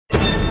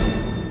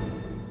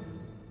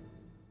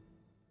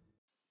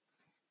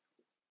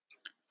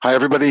Hi,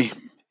 everybody.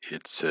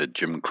 It's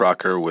Jim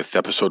Crocker with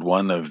episode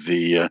one of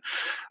the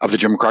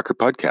Jim Crocker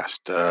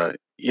podcast. I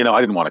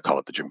didn't want to call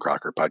it the Jim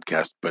Crocker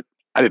podcast, but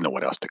I didn't know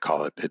what else to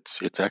call it.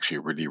 It's actually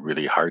really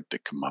really hard to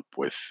come up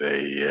with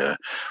a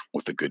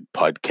good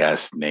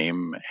podcast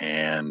name,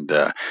 and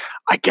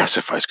I guess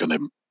if I was going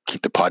to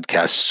keep the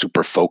podcast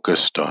super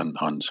focused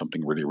on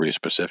something really really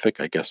specific,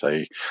 I guess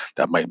I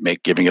that might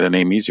make giving it a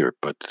name easier.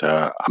 But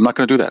I'm not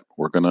going to do that.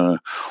 We're going to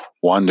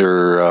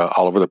wander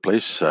all over the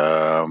place.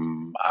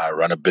 I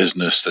run a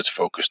business that's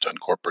focused on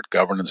corporate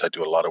governance. I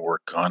do a lot of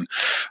work on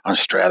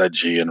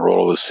strategy and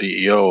role of the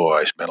CEO.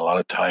 I spend a lot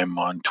of time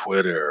on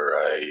Twitter.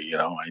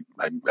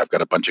 I've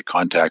got a bunch of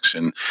contacts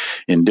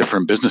in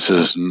different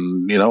businesses,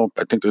 and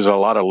I think there's a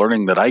lot of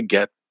learning that I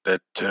get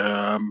that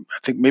I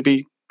think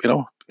maybe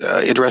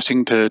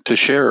interesting to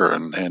share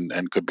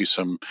and could be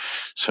some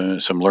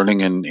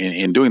learning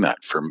in doing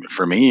that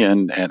for me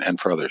and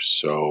for others.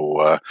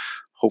 So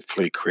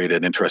hopefully create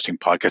an interesting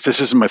podcast. This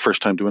isn't my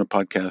first time doing a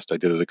podcast. I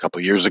did it a couple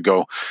of years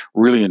ago.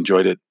 Really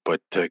enjoyed it, but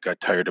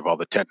got tired of all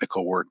the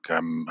technical work.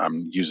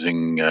 I'm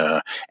using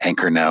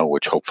Anchor now,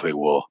 which hopefully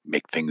will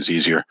make things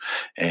easier,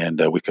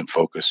 and we can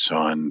focus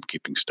on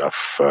keeping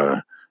stuff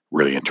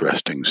really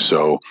interesting.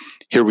 So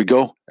here we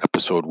go,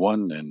 episode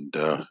one,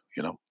 and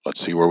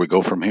let's see where we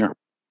go from here.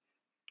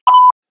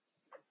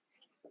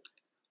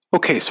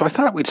 Okay, so I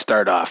thought we'd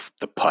start off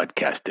the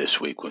podcast this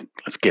week.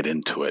 Let's get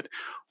into it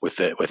with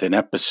an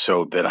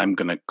episode that I'm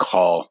going to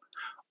call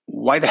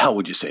 "Why the hell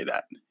would you say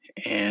that?"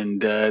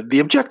 And the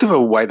objective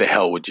of "Why the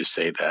hell would you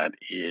say that?"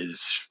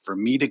 is for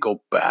me to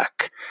go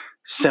back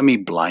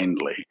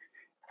semi-blindly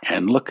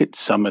and look at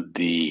some of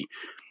the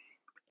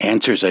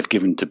answers I've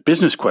given to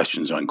business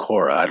questions on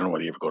Quora. I don't know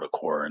whether you ever go to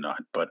Quora or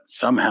not, but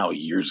somehow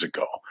years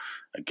ago,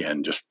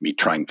 again, just me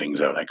trying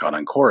things out, I got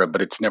on Quora, but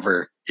it's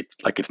never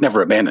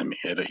abandoned me.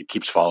 It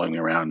keeps following me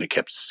around. It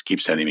keeps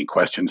sending me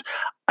questions.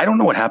 I don't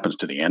know what happens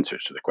to the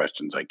answers to the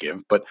questions I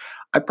give, but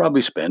I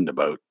probably spend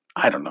about,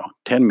 I don't know,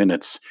 10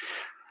 minutes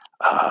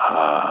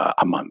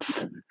a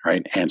month,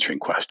 right, answering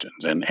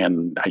questions, and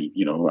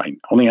I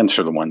only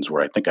answer the ones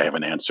where I think I have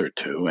an answer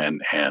to,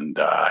 and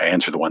I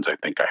answer the ones I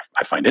think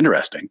I find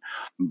interesting.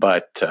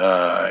 But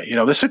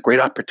this is a great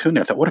opportunity.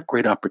 I thought, what a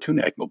great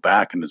opportunity! I can go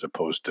back, and as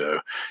opposed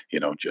to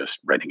just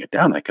writing it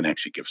down, I can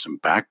actually give some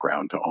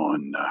background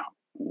on.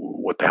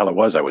 What the hell it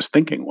was I was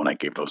thinking when I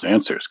gave those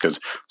answers, because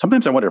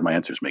sometimes I wonder if my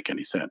answers make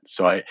any sense.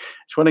 So I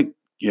just want to,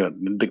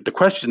 the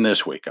question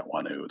this week I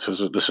want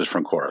to, this is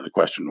from Quora. The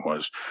question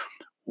was,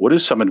 what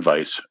is some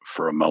advice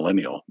for a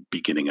millennial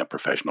beginning a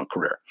professional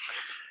career?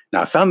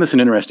 Now, I found this an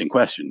interesting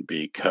question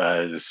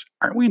because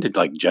aren't we into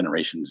like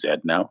Generation Z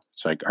now?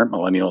 It's like, aren't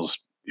millennials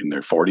in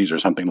their 40s or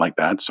something like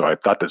that? So I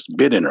thought this a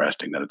bit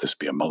interesting that this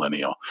be a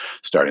millennial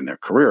starting their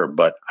career.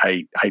 But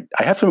I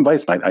have some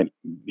advice.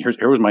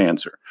 Here was my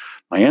answer.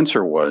 My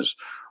answer was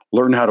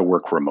learn how to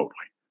work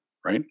remotely,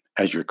 right?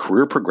 As your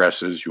career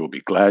progresses, you will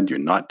be glad you're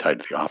not tied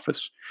to the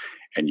office,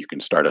 and you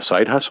can start a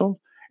side hustle,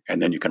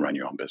 and then you can run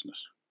your own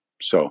business.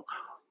 So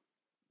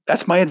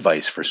that's my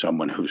advice for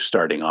someone who's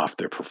starting off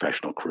their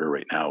professional career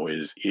right now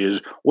is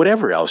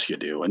whatever else you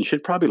do, and you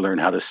should probably learn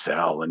how to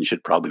sell, and you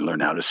should probably learn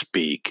how to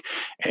speak,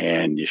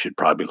 and you should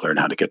probably learn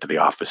how to get to the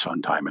office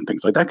on time and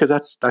things like that, because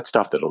that's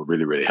stuff that'll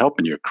really really help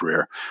in your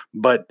career.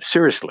 But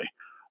seriously,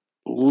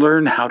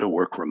 learn how to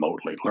work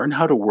remotely, learn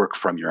how to work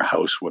from your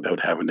house without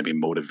having to be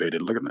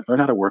motivated, learn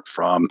how to work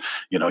from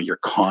your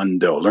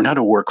condo, learn how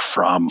to work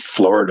from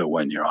Florida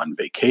when you're on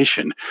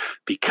vacation,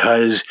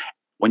 because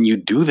when you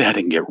do that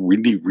and get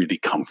really really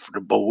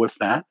comfortable with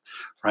that,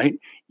 right,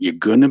 you're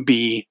going to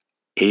be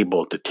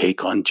able to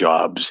take on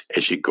jobs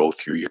as you go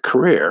through your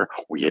career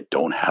where you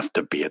don't have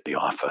to be at the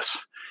office.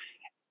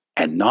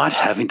 And not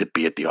having to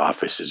be at the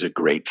office is a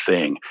great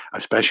thing,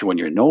 especially when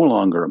you're no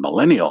longer a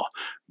millennial,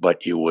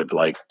 but you would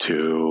like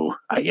to,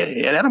 I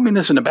don't mean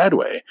this in a bad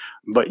way,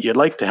 but you'd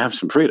like to have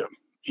some freedom.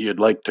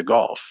 You'd like to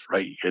golf,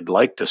 right? You'd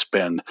like to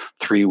spend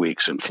 3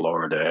 weeks in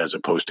Florida as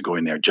opposed to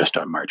going there just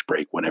on March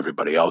break when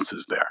everybody else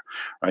is there,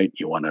 right?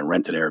 You want to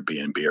rent an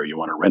Airbnb, or you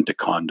want to rent a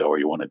condo, or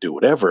you want to do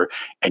whatever,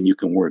 and you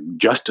can work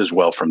just as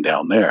well from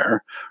down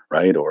there,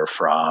 right? Or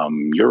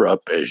from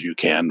Europe as you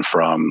can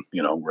from,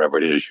 wherever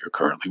it is you're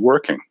currently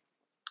working.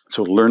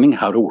 So learning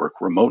how to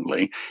work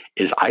remotely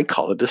is, I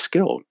call it a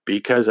skill,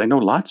 because I know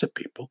lots of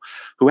people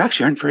who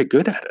actually aren't very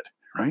good at it,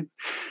 right?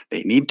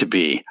 They need to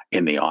be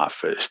in the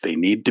office. They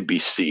need to be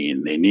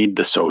seen. They need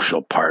the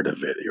social part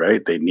of it,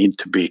 right? They need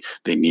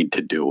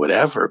to do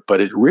whatever,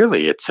 but it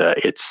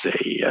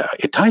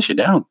ties you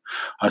down,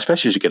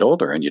 especially as you get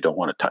older and you don't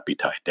want to be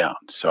tied down.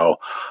 So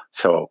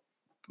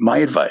my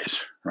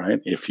advice, right,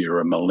 if you're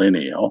a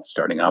millennial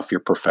starting off your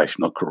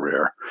professional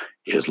career,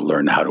 is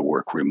learn how to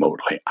work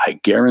remotely. I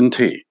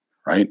guarantee,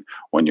 right,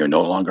 when you're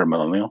no longer a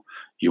millennial,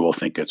 you will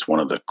think it's one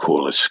of the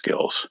coolest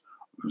skills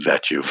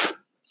that you've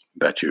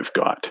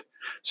got.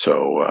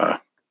 So I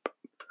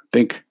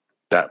think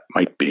that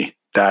might be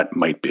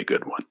a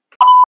good one.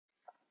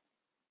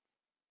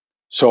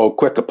 So,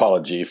 quick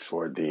apology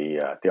for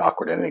the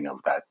awkward ending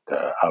of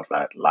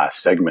that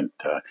last segment.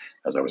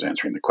 As I was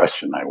answering the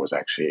question, I was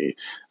actually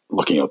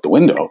looking out the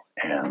window,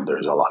 and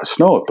there's a lot of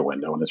snow out the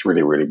window, and it's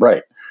really, really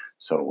bright.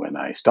 So when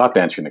I stopped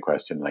answering the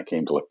question and I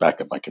came to look back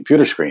at my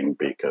computer screen,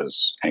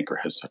 because Anchor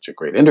has such a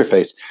great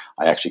interface,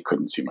 I actually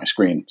couldn't see my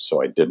screen,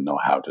 so I didn't know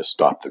how to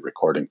stop the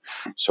recording.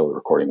 So the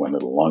recording went a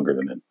little longer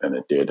than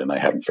it did, and I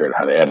haven't figured out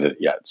how to edit it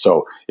yet.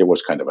 So it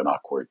was kind of an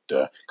awkward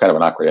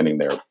ending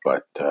there,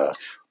 but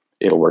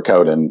it'll work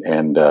out,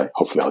 and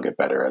hopefully I'll get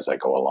better as I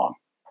go along.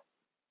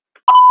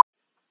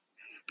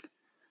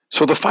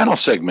 So the final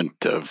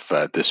segment of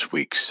this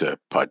week's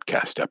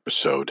podcast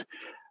episode,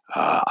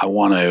 I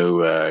want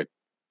to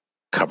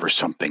cover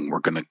something we're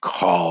going to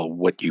call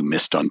what you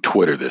missed on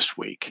Twitter this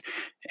week.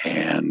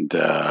 And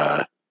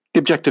the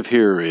objective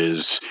here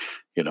is,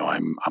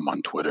 I'm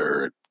on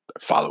Twitter, I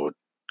follow it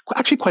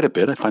actually quite a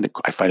bit. I find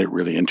it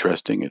really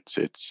interesting.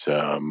 It's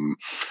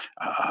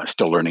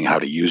still learning how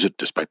to use it,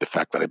 despite the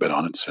fact that I've been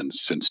on it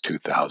since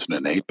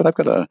 2008. But I've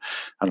got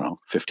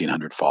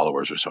 1,500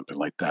 followers or something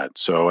like that.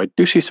 So I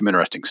do see some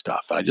interesting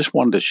stuff. I just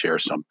wanted to share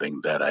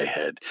something that I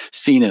had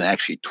seen and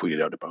actually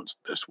tweeted out about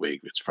this week.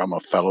 It's from a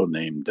fellow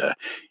named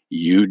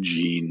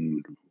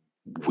Eugene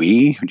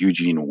Wei,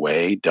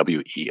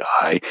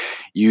 WEI.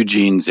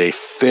 Eugene's a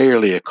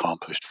fairly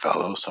accomplished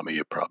fellow. Some of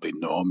you probably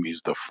know him.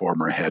 He's the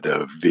former head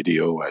of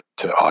video at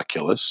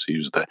Oculus. He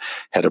was the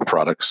head of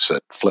products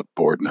at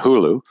Flipboard and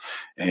Hulu.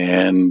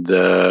 And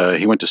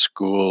he went to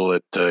school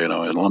at, an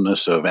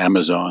alumnus of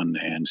Amazon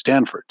and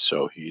Stanford.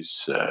 So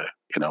he's,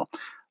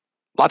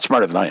 a lot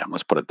smarter than I am,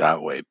 let's put it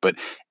that way. But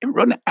it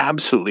run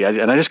absolutely,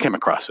 and I just came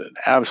across it,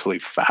 absolutely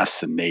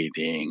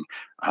fascinating,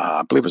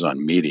 I believe it was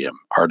on Medium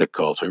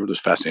article. So it was this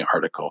fascinating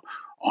article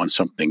on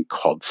something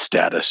called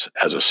status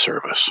as a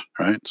service,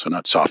 right? So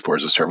not software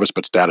as a service,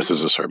 but status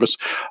as a service.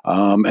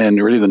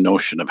 And really the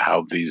notion of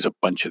how a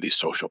bunch of these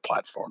social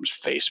platforms,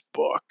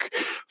 Facebook,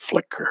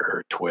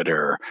 Flickr,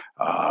 Twitter,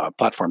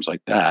 platforms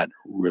like that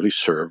really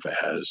serve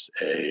as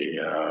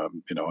a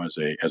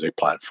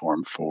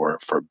platform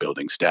for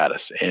building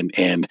status.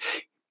 And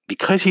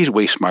because he's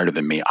way smarter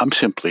than me, I'm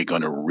simply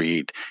going to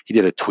read. He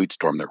did a tweet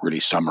storm that really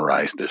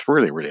summarized this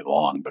really, really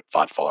long but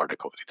thoughtful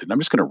article that he did. And I'm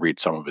just going to read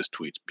some of his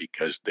tweets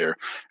because I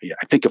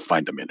think you'll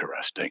find them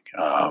interesting.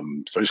 So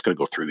I'm just going to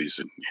go through these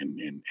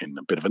in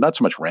a bit of not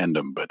so much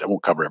random, but I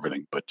won't cover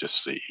everything, but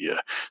just see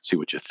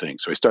what you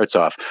think. So he starts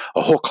off: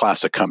 a whole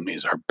class of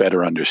companies are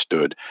better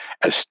understood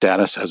as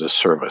status as a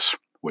service,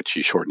 which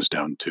he shortens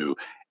down to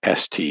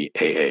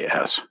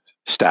STAAS.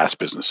 SaaS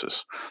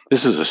businesses.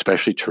 This is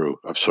especially true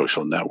of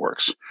social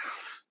networks.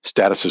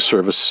 Status as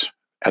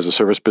a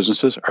service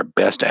businesses are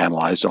best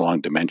analyzed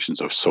along dimensions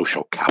of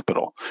social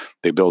capital.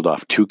 They build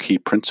off two key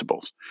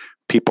principles.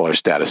 People are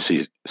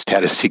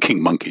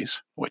status-seeking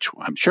monkeys, which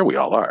I'm sure we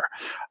all are,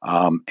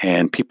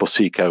 and people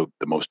seek out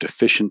the most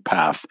efficient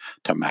path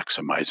to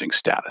maximizing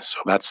status.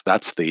 So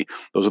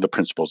those are the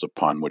principles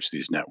upon which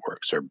these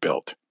networks are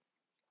built.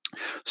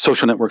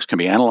 Social networks can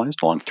be analyzed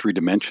along three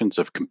dimensions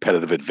of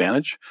competitive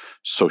advantage: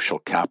 social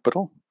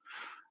capital,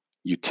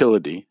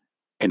 utility,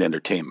 and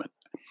entertainment.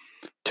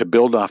 To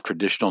build off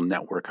traditional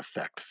network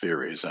effect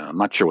theories, and I'm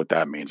not sure what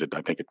that means. I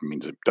think it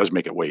means it does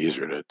make it way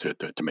easier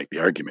to make the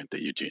argument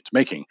that Eugene's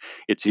making.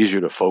 It's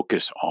easier to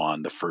focus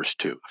on the first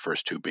two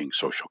being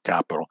social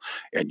capital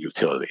and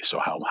utility. So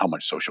how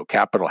much social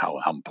capital, how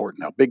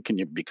important, how big can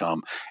you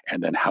become,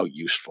 and then how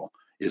useful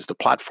is the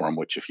platform,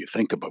 which if you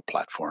think about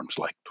platforms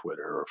like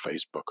Twitter or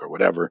Facebook or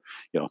whatever,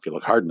 if you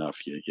look hard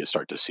enough, you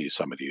start to see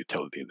some of the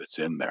utility that's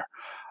in there.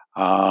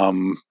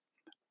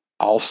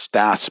 All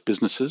SaaS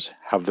businesses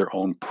have their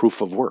own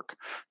proof of work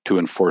to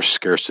enforce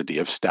scarcity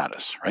of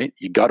status, right?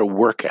 You got to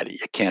work at it.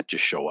 You can't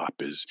just show up,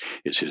 is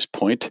his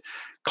point.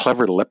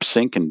 Clever lip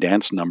sync and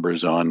dance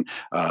numbers on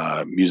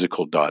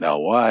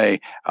musical.ly,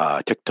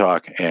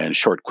 TikTok, and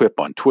short quip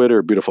on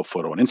Twitter, beautiful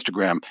photo on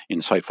Instagram,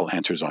 insightful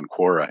answers on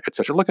Quora,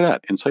 etc. Look at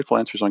that. Insightful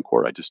answers on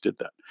Quora. I just did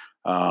that.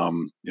 Are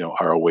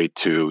a way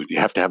you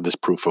have to have this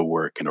proof of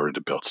work in order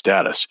to build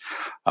status.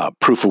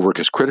 Proof of work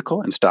is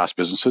critical in SaaS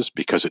businesses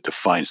because it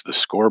defines the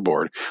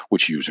scoreboard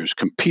which users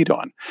compete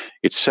on.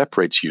 It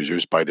separates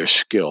users by their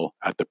skill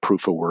at the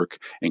proof of work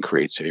and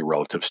creates a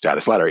relative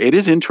status ladder. It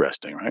is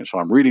interesting, right? So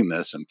I'm reading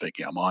this and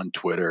thinking, I'm on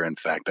Twitter. In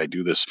fact, I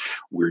do this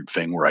weird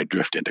thing where I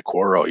drift into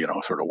Quora,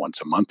 sort of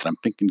once a month. And I'm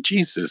thinking,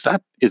 geez, is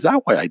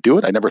that why I do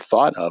it? I never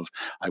thought of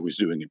I was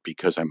doing it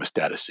because I'm a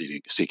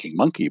status-seeking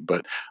monkey,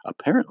 but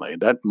apparently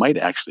that might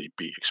actually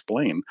be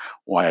explain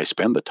why I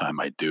spend the time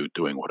I do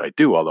doing what I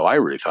do. Although I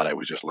really thought I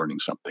was just learning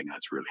something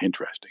that's really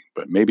interesting,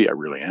 but maybe I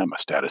really am a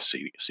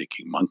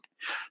status-seeking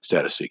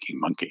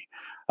monkey.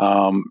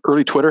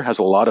 Early Twitter has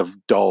a lot of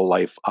dull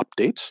life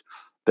updates.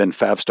 Then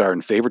Favstar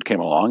and Favored came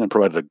along and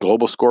provided a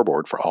global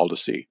scoreboard for all to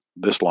see.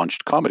 This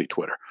launched Comedy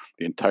Twitter.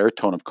 The entire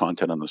tone of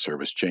content on the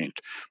service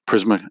changed.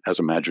 Prisma has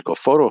a magical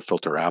photo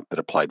filter app that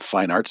applied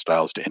fine art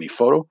styles to any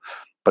photo,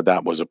 but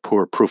that was a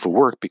poor proof of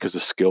work because the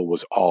skill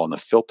was all in the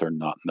filter,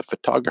 not in the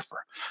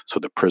photographer. So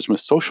the Prisma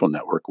social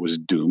network was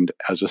doomed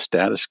as a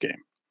status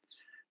game.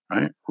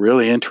 right?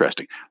 Really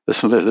interesting.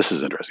 Listen to this. This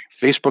is interesting.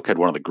 Facebook had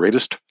one of the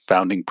greatest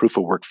founding proof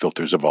of work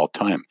filters of all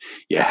time.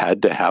 You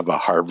had to have a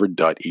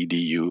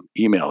harvard.edu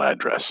email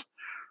address,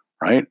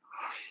 right?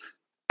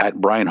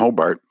 At Brian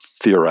Hobart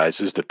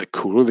theorizes that the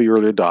cooler the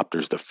early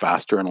adopters, the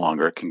faster and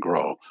longer it can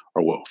grow,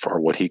 for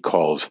what he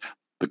calls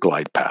the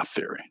glide path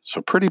theory.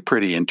 So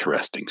pretty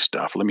interesting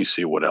stuff. Let me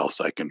see what else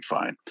I can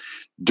find.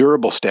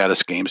 Durable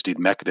status games need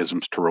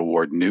mechanisms to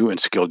reward new and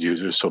skilled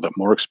users so that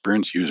more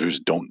experienced users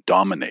don't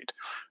dominate,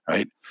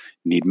 right?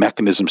 Need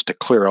mechanisms to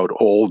clear out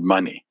old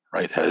money,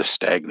 right, has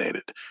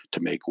stagnated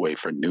to make way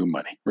for new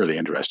money. Really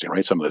interesting,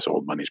 right? Some of this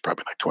old money is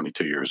probably like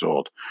 22 years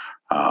old.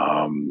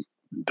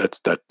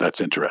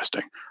 That's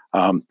interesting.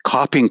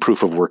 Copying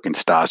proof of work in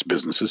SaaS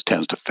businesses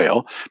tends to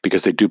fail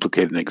because they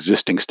duplicate an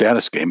existing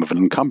status game of an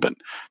incumbent,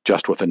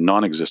 just with a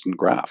non-existent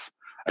graph.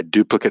 A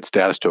duplicate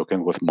status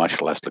token with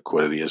much less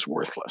liquidity is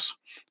worthless.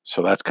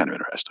 So that's kind of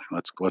interesting.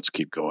 Let's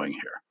keep going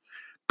here.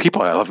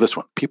 People, I love this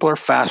one. People are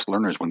fast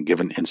learners when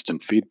given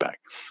instant feedback.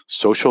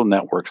 Social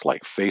networks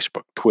like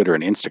Facebook, Twitter,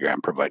 and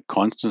Instagram provide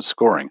constant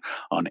scoring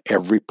on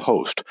every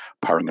post,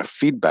 powering a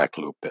feedback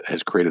loop that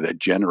has created a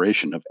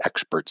generation of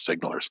expert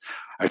signalers.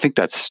 I think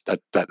I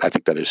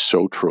think that is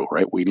so true,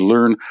 right? We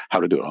learn how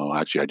to do it. Oh,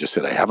 actually, I just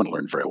said I haven't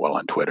learned very well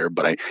on Twitter,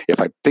 but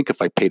if I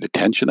paid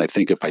attention, I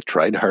think if I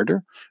tried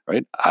harder,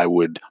 right,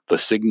 the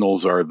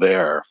signals are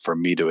there for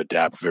me to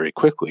adapt very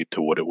quickly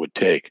to what it would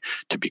take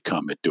to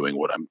become at doing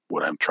what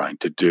I'm trying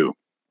to do.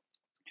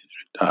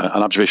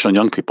 An observation on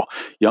young people.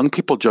 Young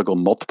people juggle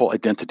multiple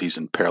identities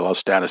in parallel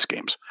status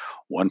games.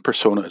 One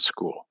persona at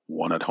school,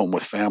 one at home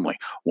with family,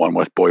 one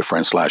with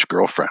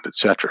boyfriend/girlfriend,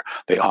 etc.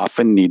 They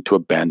often need to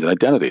abandon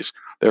identities.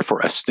 Therefore,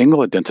 a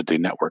single identity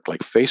network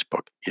like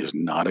Facebook is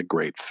not a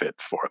great fit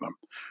for them.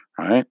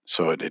 Right?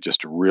 So it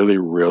just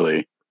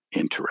really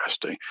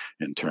interesting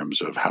in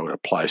terms of how it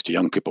applies to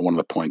young people. One of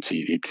the points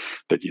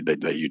that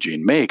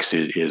Eugene makes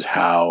is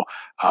how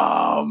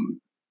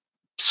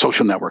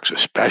social networks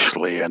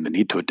especially, and the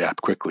need to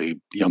adapt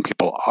quickly, young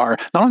people are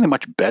not only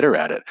much better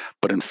at it,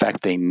 but in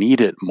fact they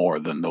need it more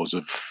than those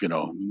of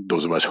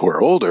us who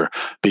are older,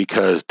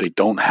 because they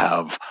don't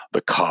have the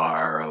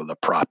car or the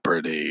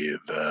property,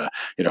 the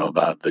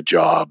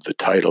job, the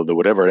title, the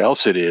whatever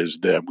else it is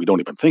that we don't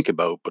even think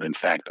about, but in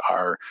fact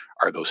are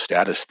those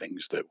status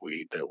things that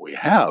we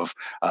have.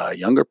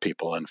 Younger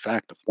people, in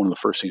fact, one of the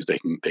first things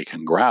they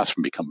can grasp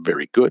and become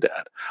very good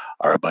at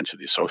are a bunch of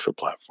these social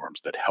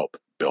platforms that help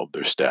build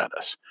their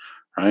status,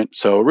 right?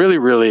 So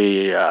really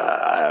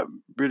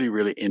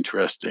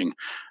interesting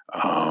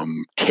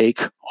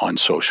take on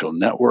social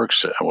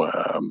networks.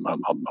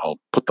 I'll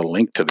put the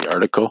link to the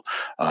article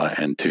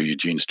and to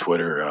Eugene's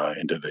Twitter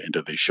into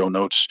the show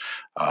notes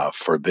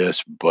for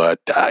this. But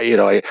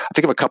I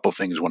think of a couple of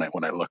things when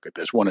I look at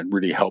this. One, it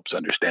really helps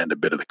understand a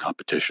bit of the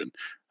competition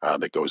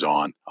that goes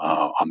on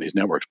these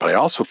networks. But I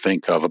also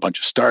think of a bunch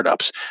of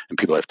startups and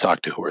people I've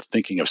talked to who are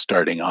thinking of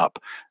starting up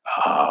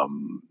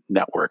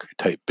network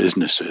type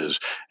businesses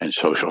and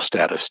social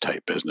status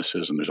type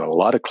businesses. And there's a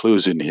lot of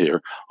clues in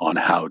here on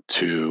how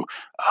to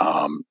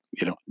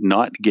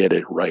not get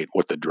it right,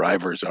 what the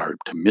drivers are,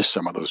 to miss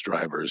some of those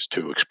drivers,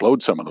 to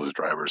explode some of those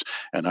drivers,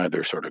 and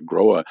either sort of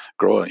grow a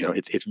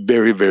it's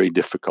very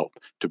difficult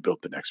to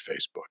build the next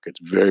Facebook. It's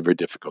very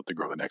difficult to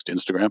grow the next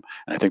Instagram.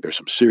 And I think there's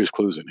some serious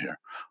clues in here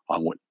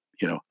on what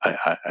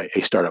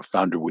a startup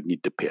founder would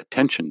need to pay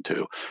attention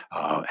to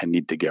and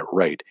need to get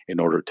right in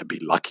order to be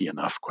lucky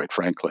enough, quite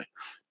frankly,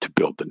 to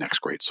build the next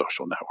great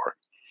social network.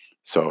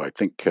 So I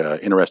think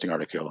interesting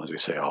article, as I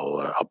say,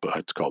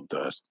 it's called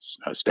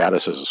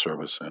Status as a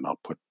Service, and I'll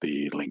put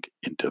the link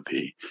into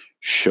the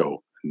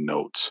show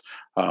notes.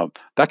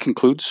 That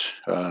concludes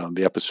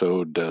the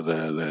episode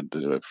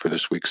for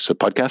this week's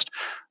podcast,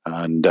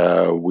 and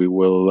we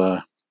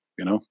will,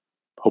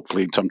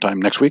 hopefully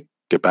sometime next week,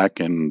 get back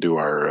and do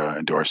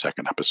our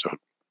second episode.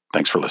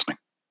 Thanks for listening.